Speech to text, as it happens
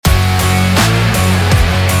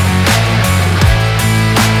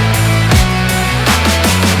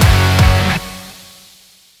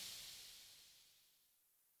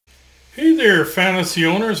there, fantasy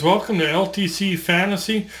owners. Welcome to LTC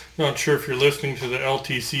Fantasy. Not sure if you're listening to the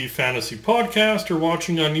LTC Fantasy podcast or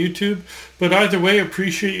watching on YouTube, but either way,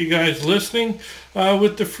 appreciate you guys listening.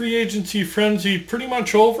 With the free agency frenzy pretty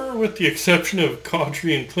much over, with the exception of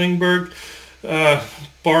Kadri and Klingberg,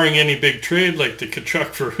 barring any big trade like the Kachuk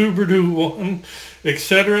for Huberdeau one,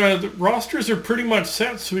 etc. The rosters are pretty much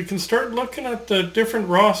set, so we can start looking at the different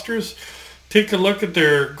rosters. Take a look at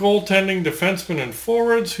their goaltending, defensemen, and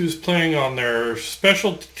forwards, who's playing on their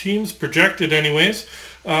special teams, projected anyways.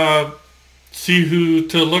 See who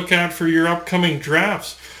to look at for your upcoming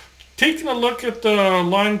drafts. Taking a look at the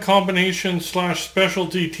line combination /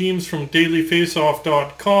 specialty teams from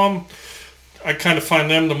dailyfaceoff.com. I kind of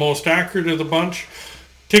find them the most accurate of the bunch.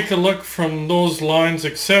 Take a look from those lines,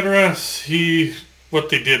 etc. See what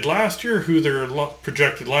they did last year, who their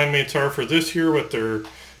projected line mates are for this year with their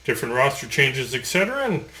different roster changes, etc.,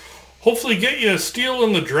 and hopefully get you a steal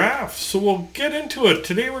in the draft. So we'll get into it.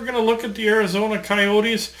 Today we're going to look at the Arizona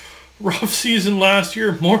Coyotes. Rough season last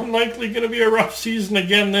year, more than likely going to be a rough season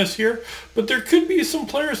again this year, but there could be some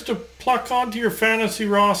players to pluck onto your fantasy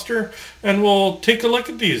roster, and we'll take a look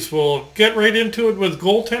at these. We'll get right into it with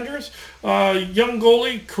goaltenders. Young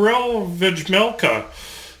goalie Kirill Vejmelka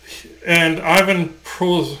and Ivan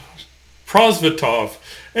Prosvetov.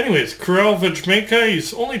 Anyways, Kirill Vejmelka,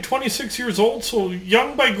 he's only 26 years old, so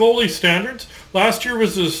young by goalie standards. Last year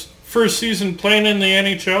was his first season playing in the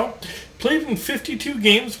NHL. Played in 52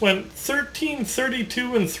 games, went 13,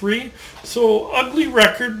 32, and 3. So ugly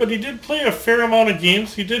record, but he did play a fair amount of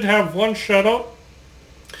games. He did have one shutout.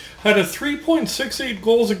 Had a 3.68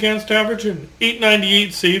 goals against average and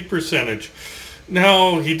 898 save percentage.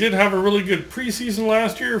 Now, he did have a really good preseason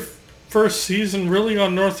last year. First season really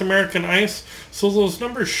on North American ice, so those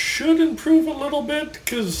numbers should improve a little bit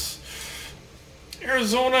because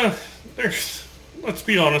Arizona, let's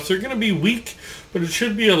be honest, they're going to be weak, but it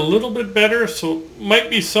should be a little bit better, so might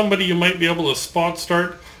be somebody you might be able to spot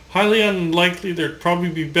start. Highly unlikely, there'd probably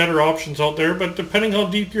be better options out there, but depending how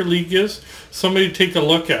deep your league is, somebody to take a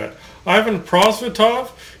look at. Ivan Prosvetov,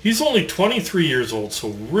 he's only 23 years old, so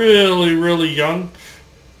really, really young.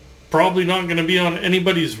 Probably not going to be on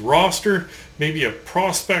anybody's roster, maybe a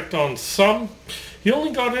prospect on some. He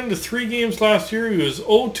only got into 3 games last year. He was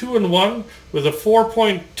 0-2-1 with a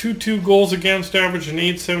 4.22 goals against average and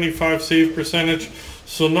 875 save percentage.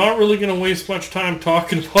 So not really going to waste much time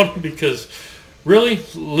talking about him because really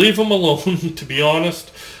leave him alone, to be honest.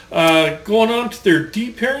 Going on to their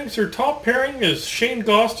D pairings, their top pairing is Shane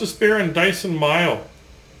Gostisbehere and Dyson Mile.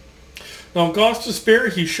 Now,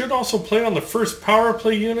 Gostisbehere, he should also play on the first power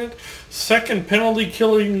play unit, second penalty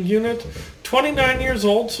killing unit. 29 years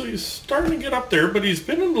old, so he's starting to get up there, but he's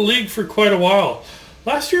been in the league for quite a while.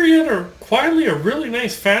 Last year he had quietly a really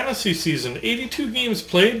nice fantasy season. 82 games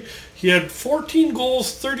played. He had 14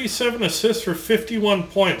 goals, 37 assists for 51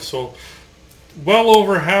 points, so well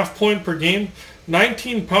over half point per game.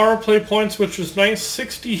 19 power play points, which is nice.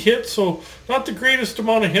 60 hits, so not the greatest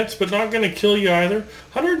amount of hits, but not going to kill you either.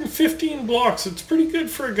 115 blocks. It's pretty good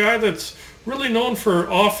for a guy that's really known for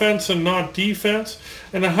offense and not defense.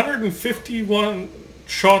 And 151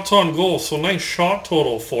 shots on goal, so nice shot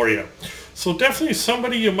total for you. So definitely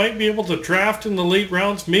somebody you might be able to draft in the late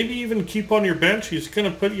rounds, maybe even keep on your bench. He's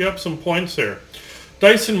going to put you up some points there.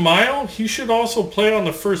 Dyson Mile, he should also play on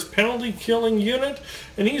the first penalty killing unit,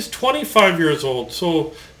 and he's 25 years old,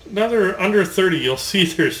 so another under 30. You'll see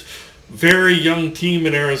there's very young team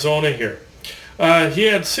in Arizona here. He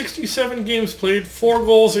had 67 games played, 4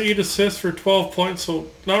 goals, 8 assists for 12 points, so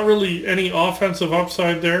not really any offensive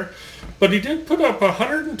upside there. But he did put up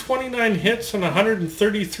 129 hits and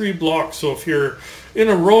 133 blocks, so if you're in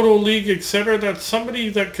a roto league, etc., that's somebody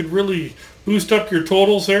that could really boost up your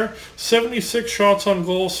totals there. 76 shots on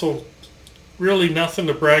goal, so really nothing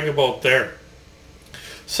to brag about there.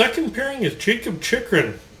 Second pairing is Jacob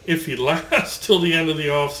Chychrun, if he lasts till the end of the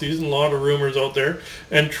offseason. A lot of rumors out there.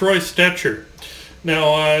 And Troy Stecher.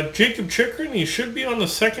 Now, Jacob Chychrun, he should be on the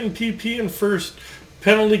second PP and first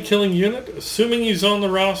penalty killing unit, assuming he's on the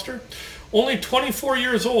roster. Only 24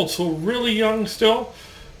 years old, so really young still.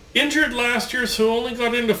 Injured last year, so only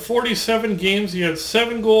got into 47 games. He had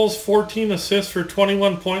 7 goals, 14 assists for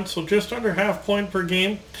 21 points, so just under half point per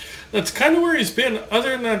game. That's kind of where he's been, other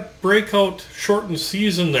than that breakout shortened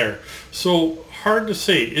season there. So hard to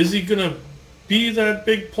say. Is he going to be that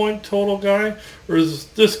big point total guy, or is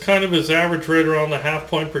this kind of his average right around the half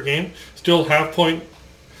point per game? Still half point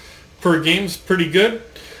per game's pretty good.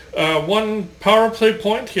 1 power play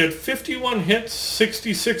point. He had 51 hits,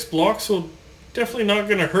 66 blocks, so definitely not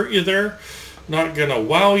going to hurt you there. not going to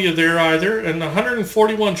wow you there either. And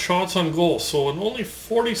 141 shots on goal. So in only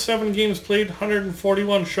 47 games played,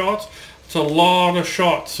 141 shots. It's a lot of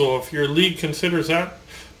shots. So if your league considers that,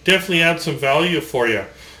 definitely add some value for you.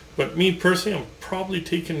 But me personally, I'm probably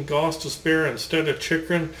taking Goss to spare instead of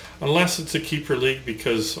Chychrun, unless it's a keeper league,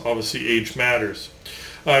 because obviously age matters.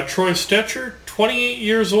 Troy Stecher, 28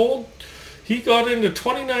 years old. He got into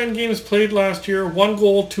 29 games played last year, 1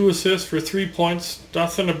 goal, 2 assists for 3 points.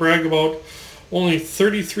 Nothing to brag about. Only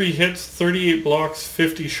 33 hits, 38 blocks,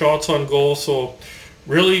 50 shots on goal. So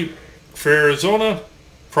really, for Arizona,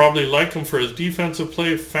 probably like him for his defensive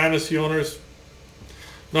play. Fantasy owners,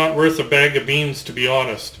 not worth a bag of beans, to be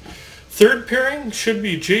honest. Third pairing should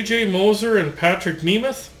be J.J. Moser and Patrick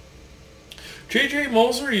Nemeth. J.J.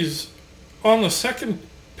 Moser, he's on the second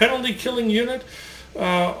penalty killing unit.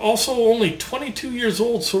 Also only 22 years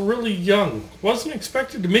old, so really young. Wasn't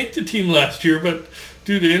expected to make the team last year, but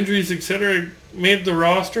due to injuries, etc., made the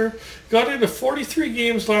roster. Got into 43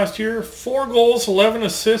 games last year, 4 goals, 11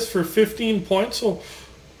 assists for 15 points, so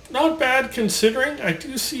not bad considering. I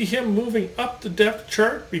do see him moving up the depth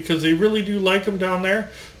chart because they really do like him down there.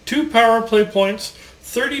 2 power play points,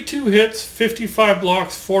 32 hits, 55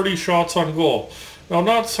 blocks, 40 shots on goal. Now,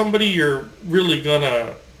 not somebody you're really going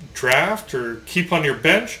to draft or keep on your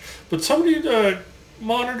bench, but somebody to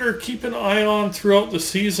monitor, keep an eye on throughout the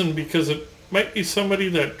season, because it might be somebody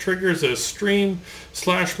that triggers a stream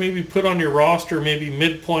 / maybe put on your roster maybe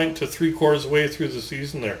midpoint to 3/4 way through the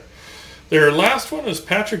season there. Their last one is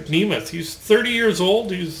Patrick Nemeth. He's 30 years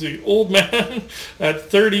old. He's the old man at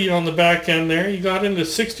 30 on the back end there. He got into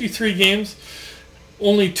 63 games,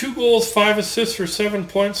 only 2 goals, 5 assists for 7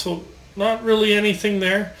 points, so not really anything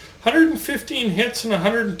there. 115 hits and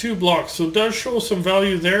 102 blocks, so it does show some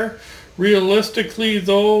value there. Realistically,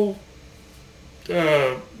 though,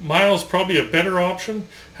 Miles probably a better option,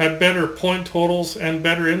 had better point totals and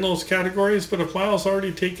better in those categories, but if Miles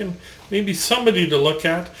already taken, maybe somebody to look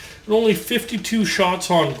at. And only 52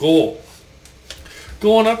 shots on goal.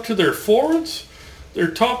 Going up to their forwards, their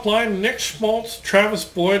top line, Nick Schmaltz, Travis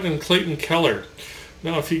Boyd, and Clayton Keller.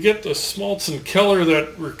 Now, if you get the Schmaltz and Keller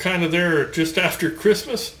that were kind of there just after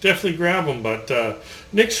Christmas, definitely grab them. But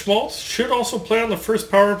Nick Schmaltz should also play on the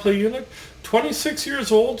first power play unit. 26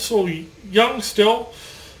 years old, so young still.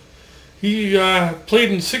 He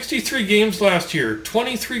played in 63 games last year,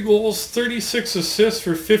 23 goals, 36 assists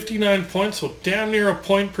for 59 points, so damn near a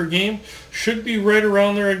point per game. Should be right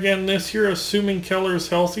around there again this year, assuming Keller's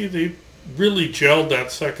healthy. They really gelled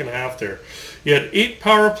that second half there. He had 8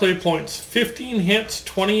 power play points, 15 hits,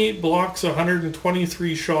 28 blocks,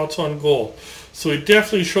 123 shots on goal. So he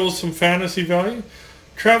definitely shows some fantasy value.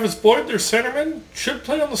 Travis Boyd, their centerman, should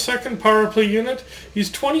play on the second power play unit.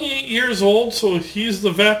 He's 28 years old, so he's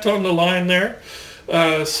the vet on the line there.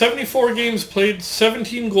 74 games played,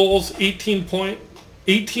 17 goals, 18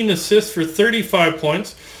 assists for 35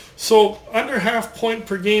 points. So under half point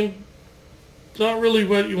per game, not really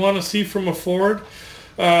what you want to see from a forward.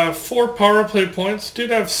 4 power play points,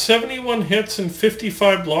 did have 71 hits and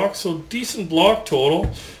 55 blocks, so decent block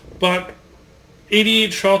total, but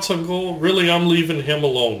 88 shots on goal. Really, I'm leaving him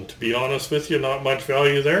alone, to be honest with you. Not much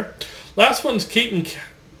value there. Last one's Clayton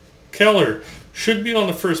Keller. Should be on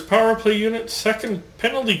the first power play unit, second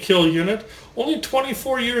penalty kill unit. Only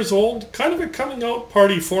 24 years old. Kind of a coming out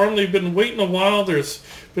party for him. They've been waiting a while. There's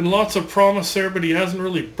been lots of promise there, but he hasn't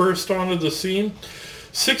really burst onto the scene.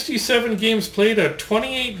 67 games played at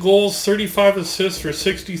 28 goals, 35 assists for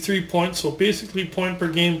 63 points, so basically point per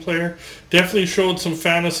game player. Definitely showed some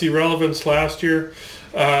fantasy relevance last year.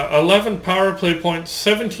 11 power play points,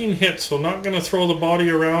 17 hits, so not going to throw the body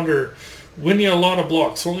around or win you a lot of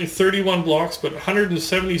blocks. Only 31 blocks, but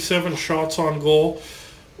 177 shots on goal.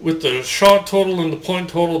 With the shot total and the point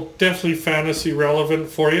total, definitely fantasy relevant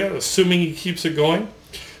for you, assuming he keeps it going.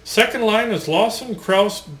 Second line is Lawson,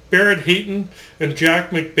 Krause, Barrett Hayton, and Jack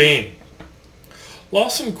McBain.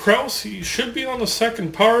 Lawson Krause, he should be on the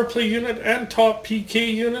second power play unit and top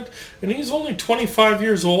PK unit, and he's only 25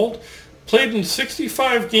 years old. Played in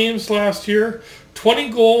 65 games last year, 20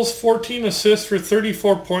 goals, 14 assists for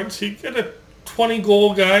 34 points. You get a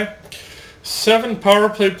 20-goal guy. 7 power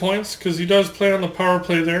play points, because he does play on the power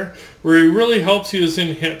play there. Where he really helps you is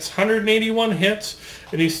in hits. 181 hits,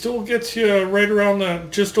 and he still gets you right around the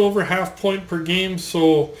just over half point per game,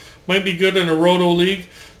 so might be good in a roto league.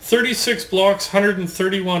 36 blocks,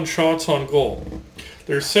 131 shots on goal.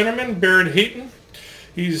 Their centerman, Barrett Hayton.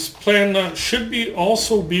 He's playing, should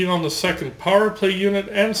also be on the second power play unit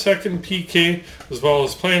and second PK, as well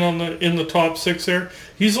as playing in the top 6 there.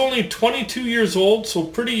 He's only 22 years old, so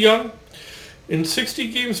pretty young. In 60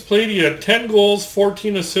 games played, he had 10 goals,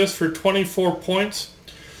 14 assists for 24 points.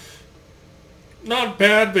 Not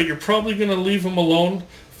bad, but you're probably going to leave him alone.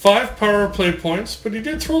 5 power play points, but he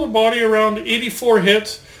did throw the body around. 84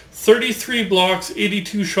 hits, 33 blocks,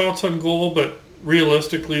 82 shots on goal, but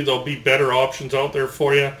realistically there'll be better options out there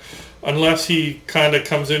for you unless he kind of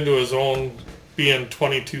comes into his own being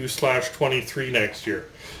 22/23 next year.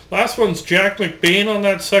 Last one's Jack McBain on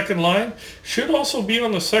that second line. Should also be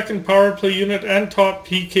on the second power play unit and top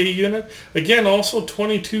PK unit. Again, also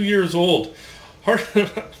 22 years old.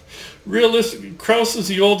 Realistic, Krause is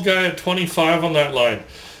the old guy at 25 on that line.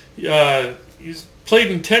 He's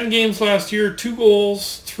played in 10 games last year, 2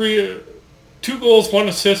 goals, 1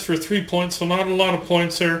 assist for 3 points, so not a lot of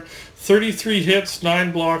points there. 33 hits,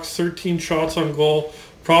 9 blocks, 13 shots on goal.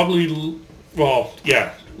 Probably, well,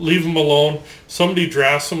 yeah, leave him alone. Somebody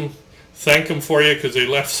drafts him, thank him for you because they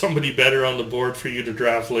left somebody better on the board for you to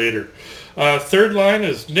draft later. Third line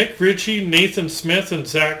is Nick Ritchie, Nathan Smith, and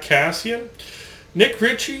Zach Kassian. Nick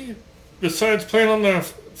Ritchie, besides playing on the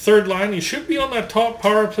third line, he should be on that top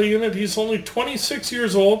power play unit. He's only 26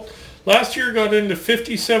 years old. Last year got into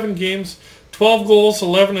 57 games, 12 goals,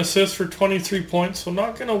 11 assists for 23 points, so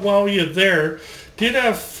not going to wow you there. Did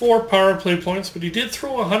have 4 power play points, but he did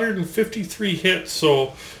throw 153 hits,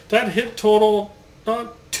 so that hit total,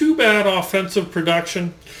 not too bad offensive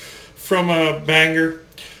production from a banger.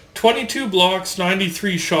 22 blocks,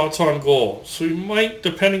 93 shots on goal. So you might,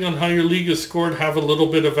 depending on how your league is scored, have a little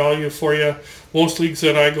bit of value for you. Most leagues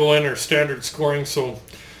that I go in are standard scoring, so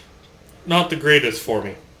not the greatest for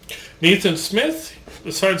me. Nathan Smith,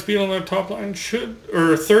 besides being on that top line,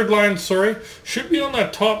 third line, should be on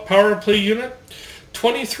that top power play unit.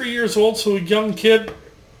 23 years old, so a young kid.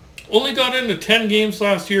 Only got into 10 games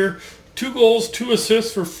last year. 2 goals, 2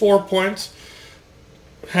 assists for 4 points.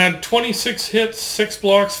 Had 26 hits, 6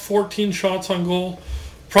 blocks, 14 shots on goal.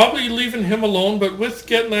 Probably leaving him alone, but with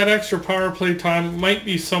getting that extra power play time, might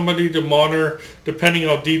be somebody to monitor depending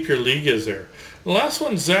how deep your league is there. The last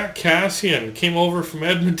one, Zach Kassian, came over from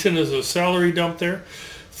Edmonton as a salary dump there.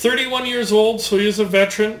 31 years old, so he is a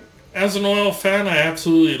veteran. As an Oil fan, I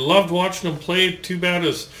absolutely loved watching him play. Too bad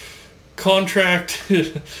his contract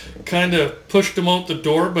kind of pushed him out the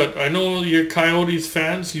door, but I know you're Coyotes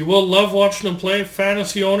fans. You will love watching him play.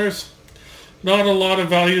 Fantasy owners, not a lot of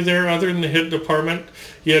value there other than the hit department.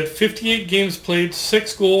 He had 58 games played,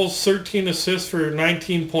 6 goals, 13 assists for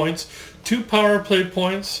 19 points, 2 power play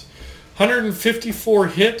points, 154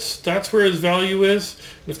 hits. That's where his value is.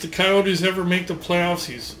 If the Coyotes ever make the playoffs,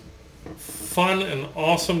 he's fun and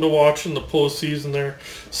awesome to watch in the postseason there.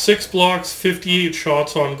 6 blocks, 58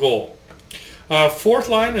 shots on goal. Fourth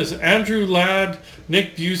line is Andrew Ladd,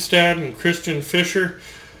 Nick Bustad, and Christian Fischer.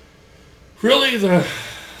 Really the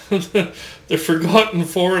forgotten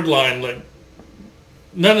forward line. Like,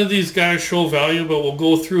 none of these guys show value, but we'll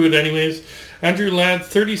go through it anyways. Andrew Ladd,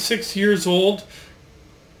 36 years old.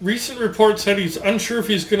 Recent reports said he's unsure if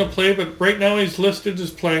he's going to play, but right now he's listed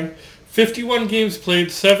as playing. 51 games played,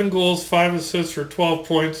 7 goals, 5 assists for 12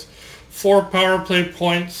 points, 4 power play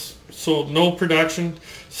points, so no production.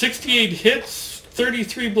 68 hits,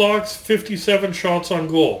 33 blocks, 57 shots on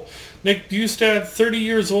goal. Nick Bustad, 30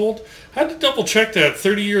 years old. Had to double check that.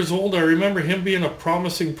 30 years old. I remember him being a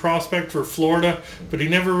promising prospect for Florida, but he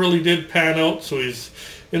never really did pan out, so he's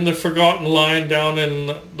in the forgotten line down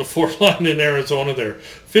in the fourth line in Arizona there.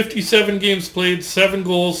 57 games played, 7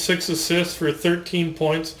 goals, 6 assists for 13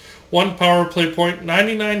 points, 1 power play point,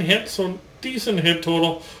 99 hits, so decent hit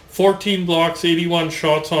total, 14 blocks, 81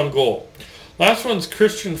 shots on goal. Last one's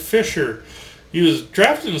Christian Fischer. He was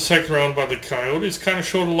drafted in the second round by the Coyotes, kind of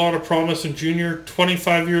showed a lot of promise in junior,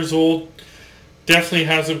 25 years old, definitely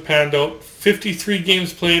hasn't panned out. 53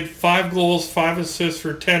 games played, 5 goals, 5 assists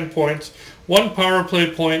for 10 points, 1 power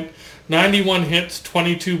play point, 91 hits,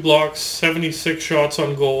 22 blocks, 76 shots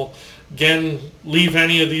on goal. Again, leave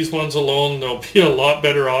any of these ones alone. There'll be a lot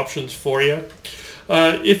better options for you.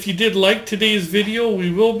 If you did like today's video,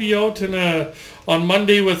 we will be out on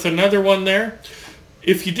Monday with another one there.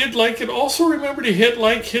 If you did like it, also remember to hit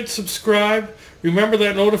like, hit subscribe. Remember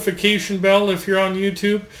that notification bell if you're on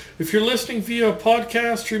YouTube. If you're listening via a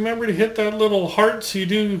podcast, remember to hit that little heart so you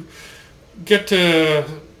do get to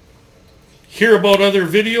hear about other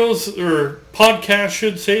videos, or podcasts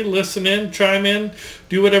should say. Listen in, chime in,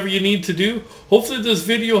 do whatever you need to do. Hopefully this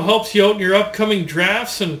video helps you out in your upcoming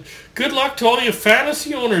drafts, and good luck to all you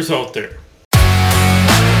fantasy owners out there.